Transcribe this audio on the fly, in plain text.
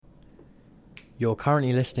You're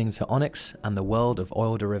currently listening to Onyx and the World of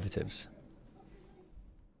Oil Derivatives.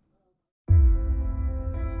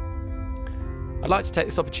 I'd like to take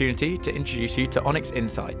this opportunity to introduce you to Onyx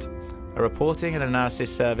Insight, a reporting and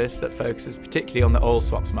analysis service that focuses particularly on the oil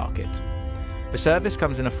swaps market. The service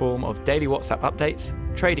comes in a form of daily WhatsApp updates,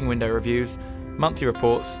 trading window reviews, monthly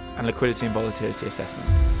reports, and liquidity and volatility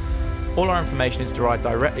assessments. All our information is derived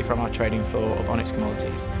directly from our trading floor of Onyx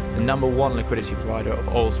Commodities, the number one liquidity provider of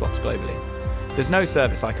oil swaps globally. There's no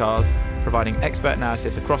service like ours, providing expert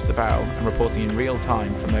analysis across the barrel and reporting in real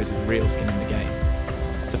time from those with real skin in the game.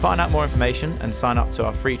 To find out more information and sign up to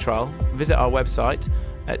our free trial, visit our website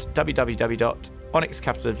at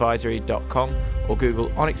www.onyxcapitaladvisory.com or Google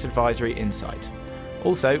Onyx Advisory Insight.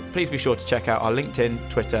 Also, please be sure to check out our LinkedIn,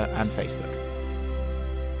 Twitter, and Facebook.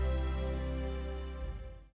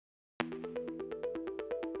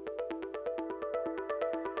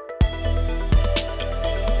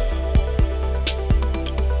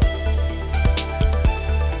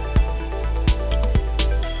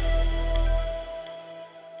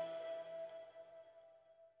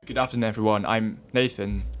 Good afternoon, everyone. I'm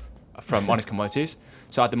Nathan from Onyx Commodities.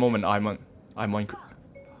 So at the moment, I'm on.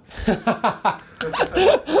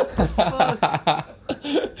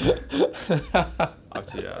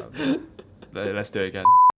 Let's do it again.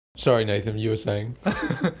 Sorry, Nathan, you were saying.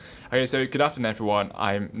 Okay, so good afternoon, everyone.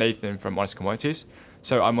 I'm Nathan from Onyx Commodities.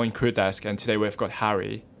 So I'm on Crew Desk, and today we've got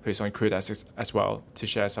Harry, who's on Crew Desk as well, to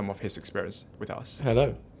share some of his experience with us.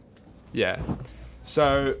 Hello. Yeah.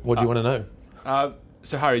 So. What do you want to know?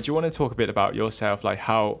 So Harry, do you want to talk a bit about yourself? Like,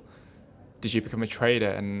 how did you become a trader,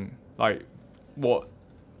 and like, what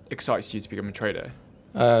excites you to become a trader?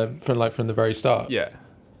 From the very start. Yeah.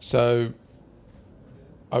 So,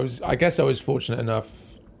 I guess I was fortunate enough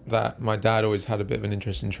that my dad always had a bit of an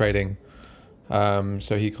interest in trading.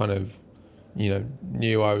 So he kind of,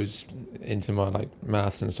 knew I was into my like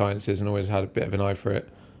maths and sciences, and always had a bit of an eye for it.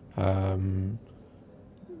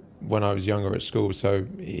 When I was younger at school, so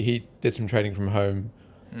he did some trading from home.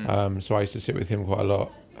 So I used to sit with him quite a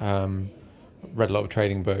lot. Read a lot of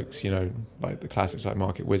trading books, like the classics like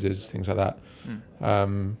Market Wizards, things like that.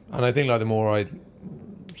 And I think like the more I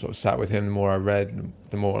sort of sat with him, the more I read,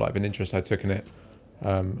 the more like an interest I took in it,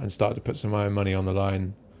 and started to put some of my own money on the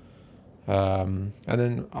line. And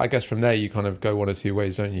then I guess from there you kind of go one or two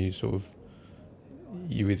ways, don't you?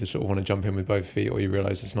 You either sort of want to jump in with both feet, or you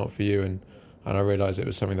realise it's not for you. And I realised it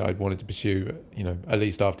was something that I'd wanted to pursue, at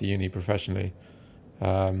least after uni professionally.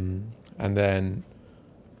 And then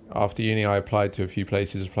after uni, I applied to a few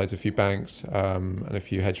places, applied to a few banks, and a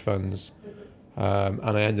few hedge funds. And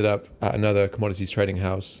I ended up at another commodities trading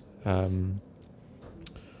house.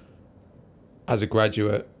 As a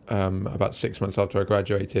graduate, about 6 months after I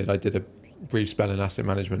graduated, I did a brief spell in asset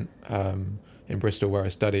management in Bristol, where I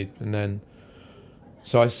studied. And then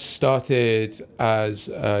so I started as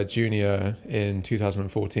a junior in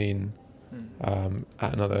 2014 at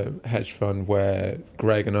another hedge fund where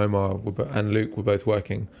Greg and Omar and Luke were both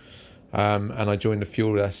working. And I joined the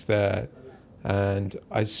fuel desk there. And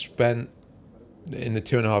I spent, in the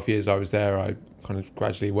 2.5 years I was there, I kind of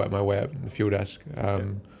gradually worked my way up in the fuel desk. I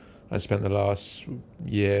spent the last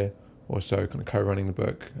year or so kind of co-running the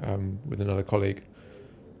book with another colleague.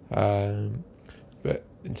 But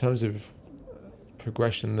in terms of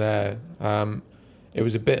progression there, it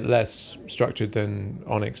was a bit less structured than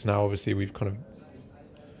Onyx. Now obviously we've kind of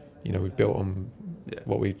we've built on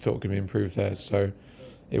what we thought could be improved there, so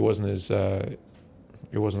it wasn't as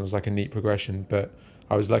like a neat progression. But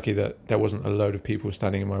I was lucky that there wasn't a load of people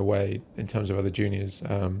standing in my way in terms of other juniors,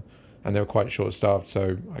 and they were quite short staffed,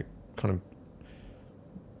 so I kind of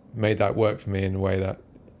made that work for me in a way that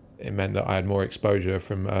it meant that I had more exposure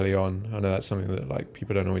from early on. I know that's something that like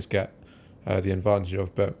people don't always get the advantage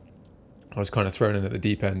of, but I was kind of thrown in at the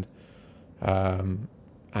deep end, and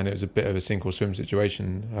it was a bit of a sink or swim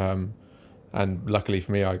situation, and luckily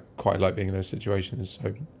for me I quite like being in those situations.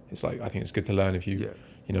 So it's like, I think it's good to learn if you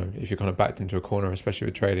if you're kind of backed into a corner, especially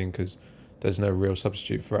with trading, because there's no real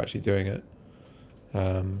substitute for actually doing it.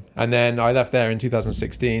 And then I left there in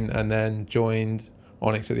 2016 and then joined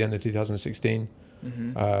Onyx at the end of 2016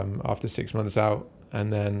 after 6 months out,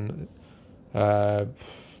 and then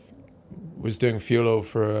was doing fuel oil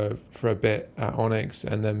for a bit at Onyx,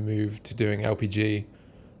 and then moved to doing LPG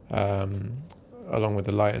along with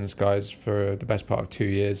the Lightens guys for the best part of 2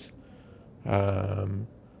 years.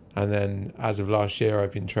 And then as of last year,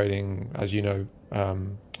 I've been trading, as you know,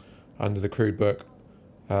 under the crude book,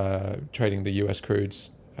 trading the US crudes.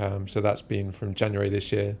 So that's been from January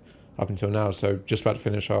this year up until now. So just about to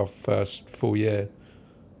finish our first full year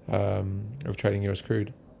of trading US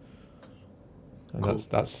crude. And cool.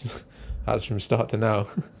 has from start to now.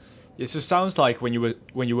 Yeah, so it sounds like when you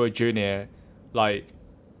were a junior, like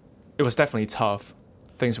it was definitely tough.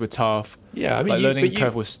 Things were tough. Yeah, I mean, like learning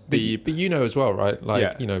curve was steep. But you know as well, right? Like,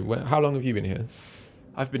 Yeah. you know, how long have you been here?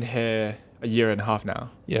 I've been here a year and a half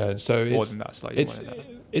now. Yeah, so More it's than that, slightly it's more than that.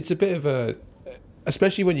 it's a bit of a,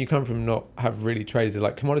 especially when you come from not have really traded.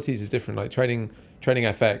 Like commodities is different. Like trading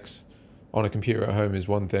FX on a computer at home is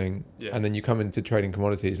one thing, Yeah. and then you come into trading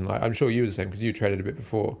commodities, and like I'm sure you were the same because you traded a bit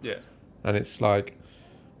before. Yeah. And it's like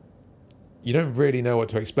you don't really know what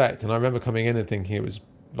to expect. And I remember coming in and thinking it was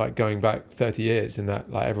like going back 30 years in that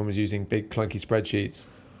like everyone was using big clunky spreadsheets.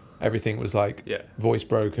 Everything was like Yeah. voice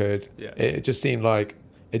brokered. Yeah. It just seemed like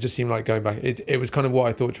going back. It was kind of what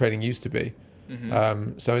I thought trading used to be.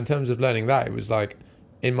 Mm-hmm. So in terms of learning that, it was like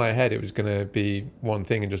in my head it was going to be one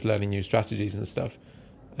thing and just learning new strategies and stuff.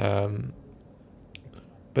 But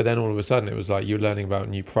then all of a sudden it was like you're learning about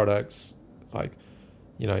new products, like,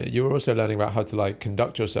 you know, you were also learning about how to like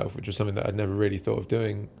conduct yourself, which was something that I'd never really thought of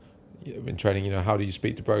doing in trading. You know, how do you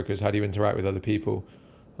speak to brokers? How do you interact with other people?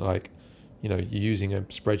 Like, you know, you're using a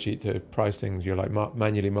spreadsheet to price things. You're like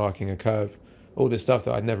manually marking a curve. All this stuff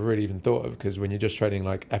that I'd never really even thought of, because when you're just trading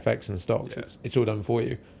like FX and stocks, Yeah. it's all done for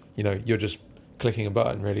you. You know, you're just clicking a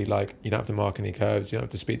button really. Like, you don't have to mark any curves. You don't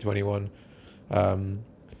have to speak to anyone.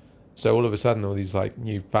 So all of a sudden, all these like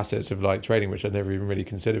new facets of like trading, which I'd never even really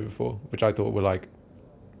considered before, which I thought were like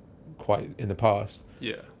quite in the past.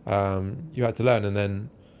 Yeah. You had to learn. And then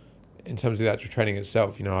in terms of the actual training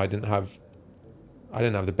itself, you know, I didn't have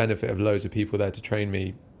the benefit of loads of people there to train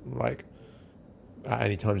me like at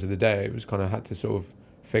any times of the day. It was kind of had to sort of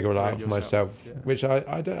figure it out for myself, yeah. which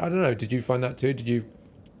I don't know. Did you find that too? Did you?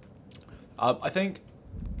 I think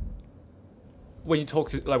when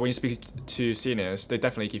you speak to seniors, they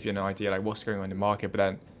definitely give you an idea like what's going on in the market. But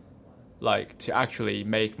then, like, to actually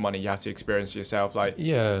make money, you have to experience yourself. Like,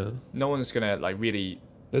 Yeah. no one's gonna like really.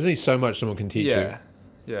 There's only so much someone can teach you.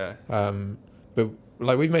 Yeah. But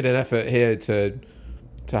like we've made an effort here to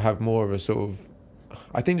have more of a sort of,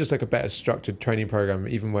 I think just like a better structured training program,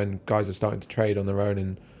 even when guys are starting to trade on their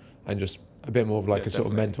own, and just a bit more of like Yeah, a sort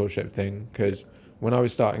of definitely. mentorship thing. Because when I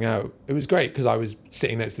was starting out, it was great because I was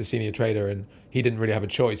sitting next to the senior trader and he didn't really have a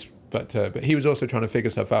choice, but he was also trying to figure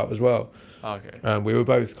stuff out as well. Okay. We were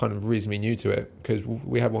both kind of reasonably new to it because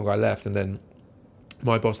we had one guy left, and then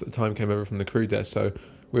my boss at the time came over from the crude desk, so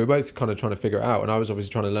we were both kind of trying to figure it out, and I was obviously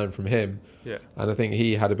trying to learn from him. Yeah. And I think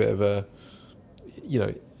he had a bit of a, you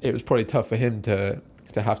know, it was probably tough for him to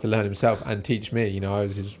have to learn himself and teach me. You know, I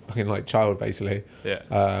was his fucking like child basically.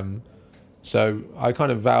 Yeah. So I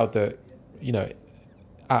kind of vowed that, you know,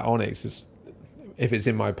 at Onyx, if it's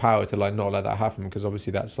in my power to like not let that happen, because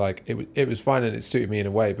obviously that's like it was fine and it suited me in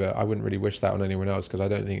a way, but I wouldn't really wish that on anyone else, because I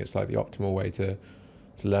don't think it's like the optimal way to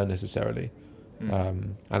learn necessarily.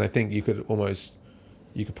 And I think you could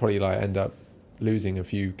probably like end up losing a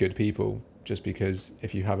few good people just because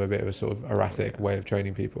if you have a bit of a sort of erratic way of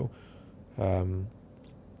training people.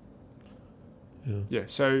 Yeah.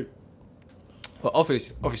 So, well,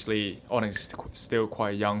 obviously, Onyx is still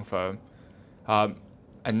quite a young firm,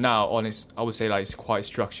 and now Onyx, I would say, like, it's quite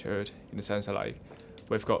structured in the sense that like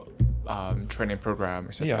we've got training program,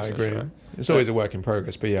 etc. Yeah, I agree. It's always a work in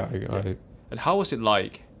progress, but yeah. And how was it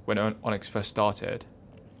like when Onyx first started?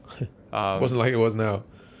 It wasn't like it was now.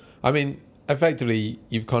 I mean, effectively,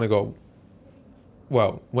 you've kind of got.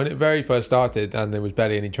 Well, when it very first started and there was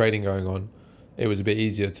barely any trading going on, it was a bit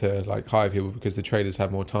easier to like hire people because the traders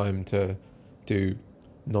had more time to do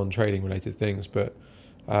non-trading related things. But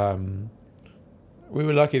we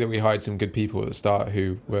were lucky that we hired some good people at the start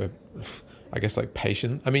who were, I guess, like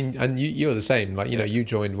patient. I mean, and you're the same. Like, you know, you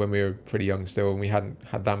joined when we were pretty young still, and we hadn't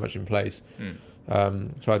had that much in place.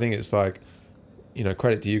 So I think it's like, you know,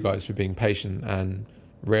 credit to you guys for being patient and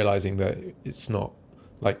realizing that it's not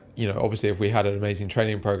like, you know, obviously if we had an amazing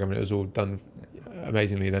training program and it was all done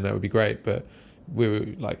amazingly, then that would be great. But we were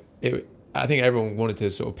like, I think everyone wanted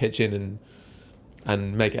to sort of pitch in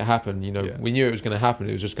and make it happen. You know, we knew it was going to happen.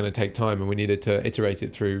 It was just going to take time, and we needed to iterate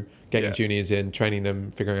it through getting juniors in, training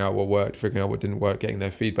them, figuring out what worked, figuring out what didn't work, getting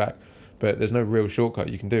their feedback. But there's no real shortcut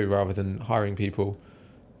you can do rather than hiring people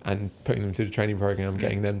and putting them through the training program,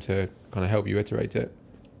 getting them to kind of help you iterate it.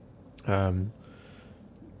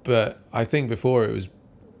 But I think before it was,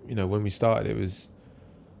 you know, when we started, it was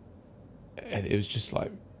just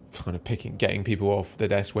like kind of getting people off the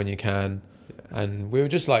desk when you can. And we were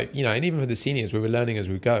just like, you know, and even for the seniors, we were learning as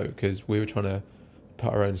we go because we were trying to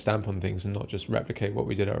put our own stamp on things and not just replicate what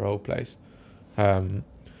we did at our old place.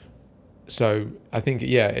 So I think,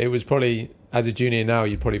 it was probably, as a junior now,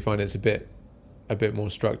 you'd probably find it's a bit more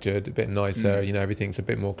structured, a bit nicer. You know, everything's a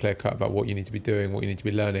bit more clear cut about what you need to be doing, what you need to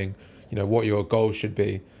be learning. what your goals should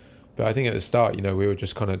be. But I think at the start, we were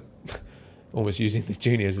just kind of almost using the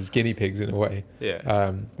juniors as guinea pigs in a way.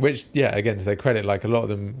 Yeah. Which, again, to their credit, like a lot of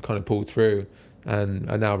them kind of pulled through and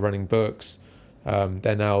are now running books.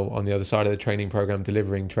 They're now on the other side of the training program,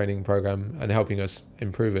 delivering training program and helping us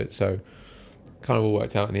improve it. So kind of all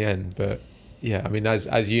worked out in the end. But yeah, I mean, as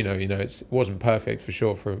it wasn't perfect for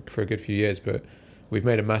sure for a good few years, but we've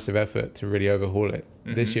made a massive effort to really overhaul it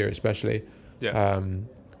this year, especially. Yeah.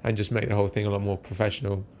 And just make the whole thing a lot more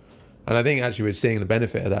professional. And I think actually we're seeing the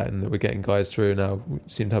benefit of that, and that we're getting guys through now. We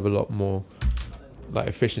seem to have a lot more like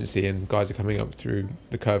efficiency, and guys are coming up through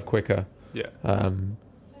the curve quicker. Yeah.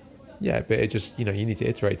 But it just, you need to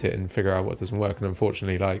iterate it and figure out what doesn't work. And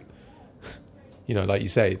unfortunately, like you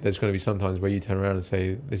say, there's going to be some times where you turn around and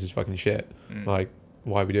say, this is fucking shit. Like,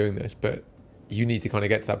 why are we doing this? But you need to kind of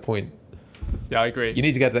get to that point. Yeah, I agree. You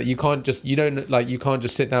need to get that. You can't just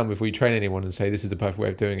sit down before you train anyone and say, this is the perfect way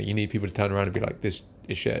of doing it. You need people to turn around and be like, this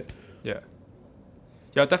is shit. Yeah.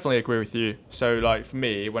 Yeah, I definitely agree with you. So, like, for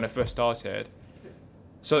me, when I first started,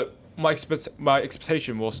 so my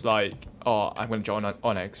expectation was like, I'm going to join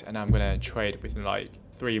Onyx and I'm going to trade within like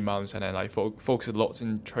 3 months and then like focus a lot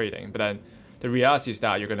in trading. But then the reality is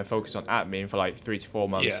that you're going to focus on admin for like 3 to 4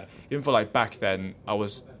 months. Yeah. Even for like back then, so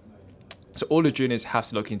all the juniors have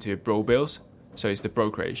to look into bro bills. So it's the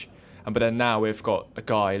brokerage. But then now we've got a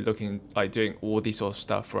guy doing all these sorts of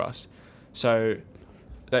stuff for us. So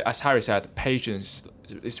as Harry said, patience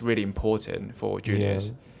is really important for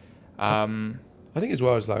juniors. Yeah. I think as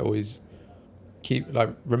well as like always keep like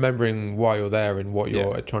remembering why you're there and what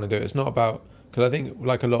you're trying to do. It's not about, because I think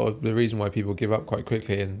like a lot of the reason why people give up quite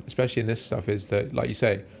quickly, and especially in this stuff, is that, like you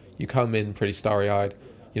say, you come in pretty starry-eyed,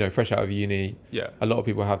 fresh out of uni. Yeah. A lot of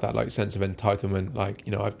people have that like sense of entitlement. Like,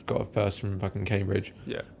 I've got a first from fucking Cambridge.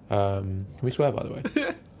 Yeah. Can we swear, by the way?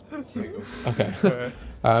 Okay.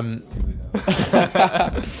 I've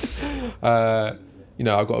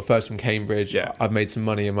got a first from Cambridge. Yeah. I've made some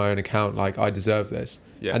money in my own account. Like, I deserve this.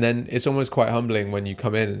 Yeah. And then it's almost quite humbling when you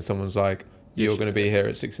come in and someone's like, you're going to be here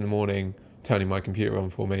at 6 a.m, turning my computer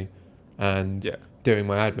on for me and doing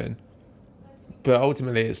my admin. But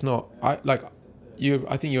ultimately, it's not. I think you're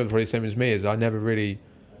probably the same as me. Is I never really.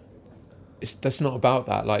 That's not about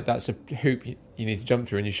that. Like, that's a hoop you need to jump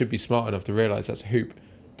through, and you should be smart enough to realize that's a hoop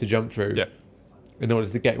to jump through. Yeah. In order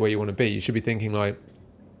to get where you want to be, you should be thinking like,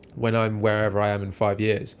 when I'm wherever I am in 5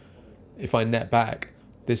 years, if I net back,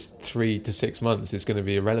 this 3 to 6 months is going to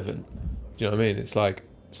be irrelevant. Do you know what I mean? It's like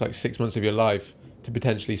 6 months of your life to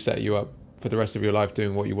potentially set you up for the rest of your life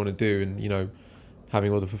doing what you want to do, and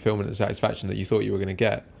having all the fulfillment and satisfaction that you thought you were going to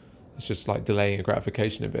get. It's just like delaying a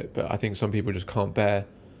gratification a bit. But I think some people just can't bear.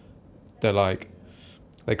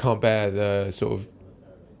 They can't bear the sort of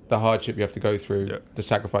the hardship you have to go through, the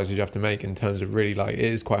sacrifices you have to make in terms of really it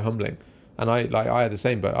is quite humbling. And I had the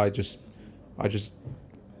same, but I just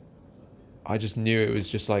knew it was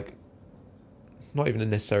just like not even a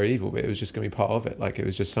necessary evil, but it was just going to be part of it. Like, it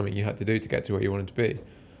was just something you had to do to get to where you wanted to be.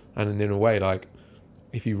 And in a way, like,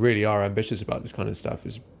 if you really are ambitious about this kind of stuff,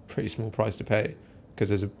 it's a pretty small price to pay, because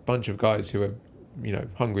there's a bunch of guys who are,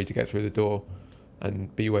 hungry to get through the door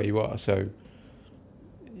and be where you are. So,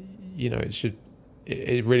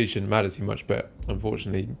 it really shouldn't matter too much, but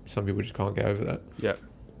unfortunately, some people just can't get over that. Yeah.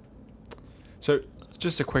 So,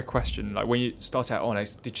 just a quick question: like, when you started at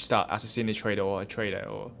Onyx, did you start as a senior trader or a trader,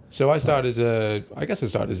 or? So I started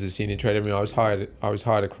as a senior trader. I mean, I was hired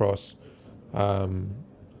across. I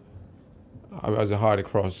was hired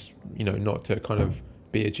across, not to kind of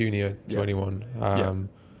be a junior to anyone.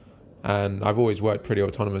 And I've always worked pretty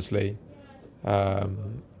autonomously.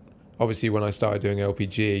 Obviously, when I started doing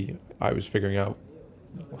LPG, I was figuring out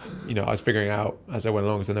as I went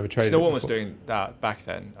along, because I never traded. So no one was doing that back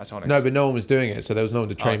then at Onyx? No, but no one was doing it, so there was no one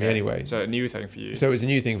to train me anyway. So a new thing for you. So it was a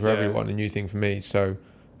new thing for everyone, a new thing for me. So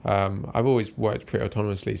I've always worked pretty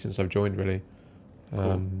autonomously since I've joined, really.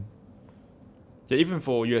 Cool. Yeah, even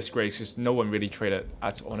for US grades, because no one really traded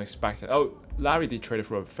at Onyx back then. Oh, Larry did trade it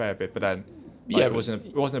for a fair bit, but then it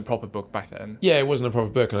wasn't a proper book back then. Yeah, it wasn't a proper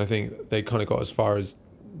book, and I think they kind of got as far as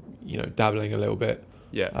dabbling a little bit.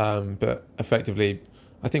 Yeah. But effectively,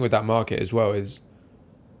 I think with that market as well is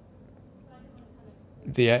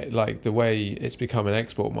the way it's become an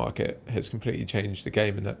export market has completely changed the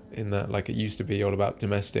game in that like, it used to be all about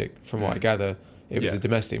domestic. From what I gather, it was a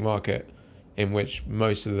domestic market in which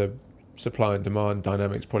most of the supply and demand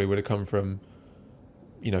dynamics probably would have come from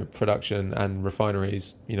production and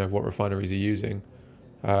refineries, what refineries are using,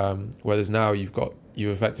 whereas now you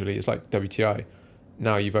effectively, it's like WTI,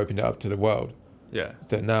 now you've opened it up to the world. Yeah.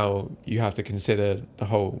 That now you have to consider the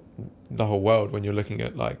whole world when you're looking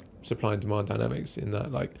at like supply and demand dynamics, in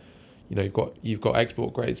that, like, you've got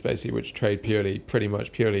export grades basically, which trade pretty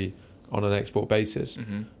much purely on an export basis.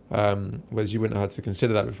 Whereas you wouldn't have had to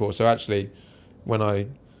consider that before. So actually, when I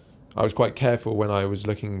was quite careful when I was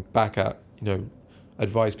looking back at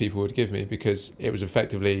advice people would give me, because it was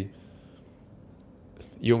effectively,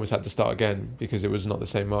 you almost had to start again because it was not the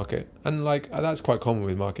same market. And that's quite common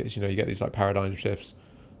with markets. You get these like paradigm shifts,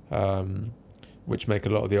 which make a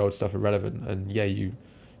lot of the old stuff irrelevant. And yeah, you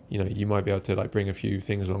might be able to like bring a few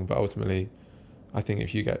things along, but ultimately, I think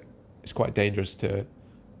it's quite dangerous to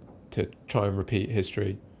try and repeat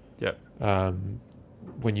history. Yeah.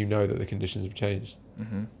 When you know that the conditions have changed.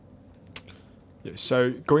 Yeah.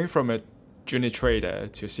 So going from a junior trader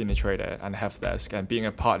to a senior trader and help desk and being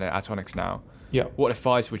a partner at Onyx now. Yeah. What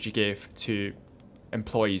advice would you give to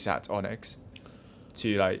employees at Onyx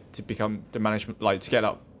to become the management, to get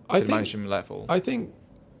up to the management level? I think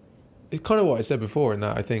it's kind of what I said before in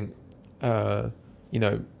that I think, you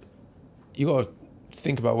got to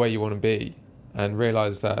think about where you want to be and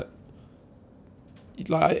realize that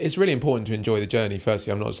it's really important to enjoy the journey.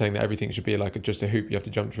 Firstly, I'm not saying that everything should be just a hoop you have to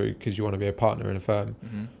jump through because you want to be a partner in a firm.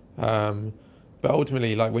 But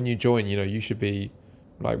ultimately, when you join, you should be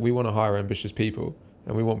we want to hire ambitious people,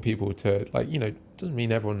 and we want people to doesn't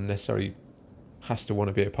mean everyone necessarily has to want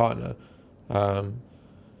to be a partner,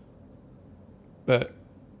 but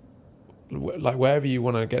wherever you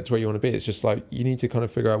want to get to where you want to be, it's just you need to kind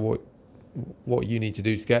of figure out what you need to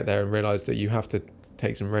do to get there, and realize that you have to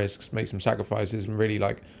take some risks, make some sacrifices, and really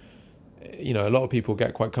a lot of people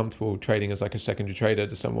get quite comfortable trading as a secondary trader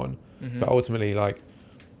to someone, but ultimately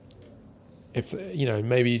if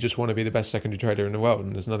maybe you just want to be the best secondary trader in the world,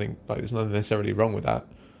 and there's nothing necessarily wrong with that.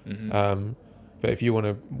 But if you want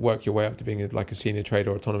to work your way up to being a senior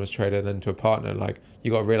trader or autonomous trader, then to a partner,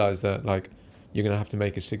 you got to realize that you're going to have to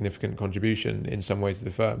make a significant contribution in some way to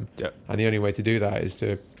the firm. Yep. And the only way to do that is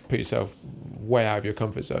to put yourself way out of your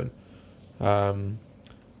comfort zone. But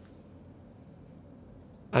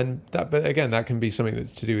again, that can be something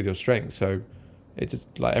that's to do with your strengths. So it's just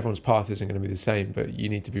everyone's path isn't going to be the same, but you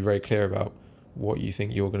need to be very clear about what you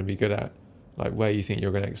think you're going to be good at, where you think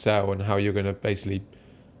you're going to excel, and how you're going to basically,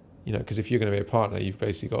 because if you're going to be a partner, you've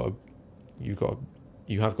basically you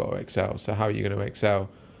have got to excel. So how are you going to excel,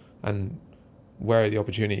 and where are the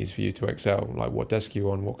opportunities for you to excel? What desk are you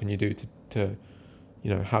on? What can you do to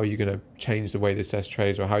how are you going to change the way this desk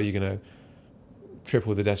trades, or how are you going to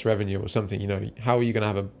triple the desk revenue or something? How are you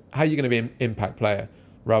going to be an impact player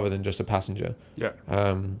rather than just a passenger? Yeah.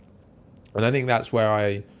 And I think that's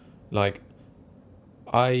where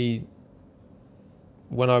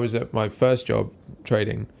when I was at my first job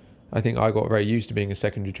trading, I think I got very used to being a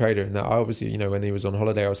secondary trader, and that I obviously, when he was on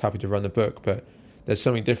holiday, I was happy to run the book, but there's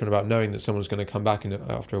something different about knowing that someone's going to come back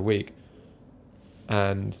after a week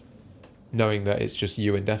and knowing that it's just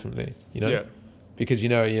you indefinitely, Yeah. Because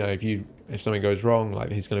if something goes wrong,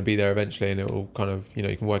 he's going to be there eventually, and it will kind of,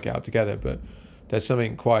 you can work it out together. But there's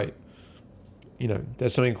something quite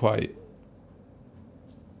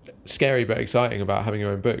scary but exciting about having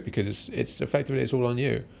your own book, because it's effectively it's all on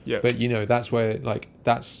you. Yeah. But that's where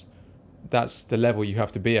that's the level you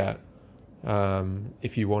have to be at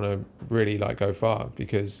if you want to really go far,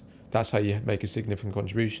 because that's how you make a significant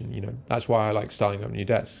contribution. That's why I like starting up new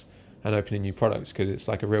desks and opening new products, because it's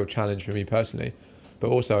a real challenge for me personally. But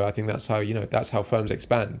also I think that's how firms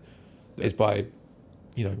expand, is by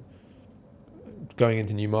going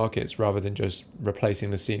into new markets rather than just replacing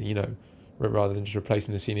the senior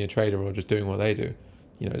trader or just doing what they do.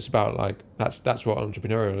 It's about that's what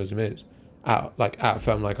entrepreneurialism is at a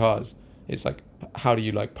firm like ours. It's how do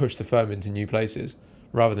you push the firm into new places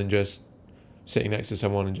rather than just sitting next to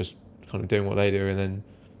someone and just kind of doing what they do, and then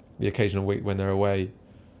the occasional week when they're away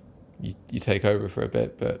you take over for a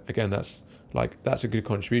bit. But again, that's a good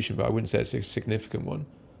contribution, but I wouldn't say it's a significant one.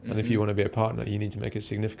 And if you want to be a partner, you need to make a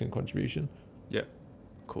significant contribution. Yeah.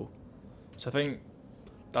 Cool. So I think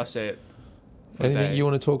that's it. Anything you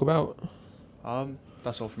want to talk about?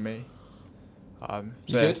 That's all from me.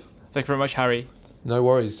 Good? Thank you very much, Harry. No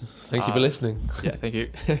worries. Thank you for listening. Yeah, thank you.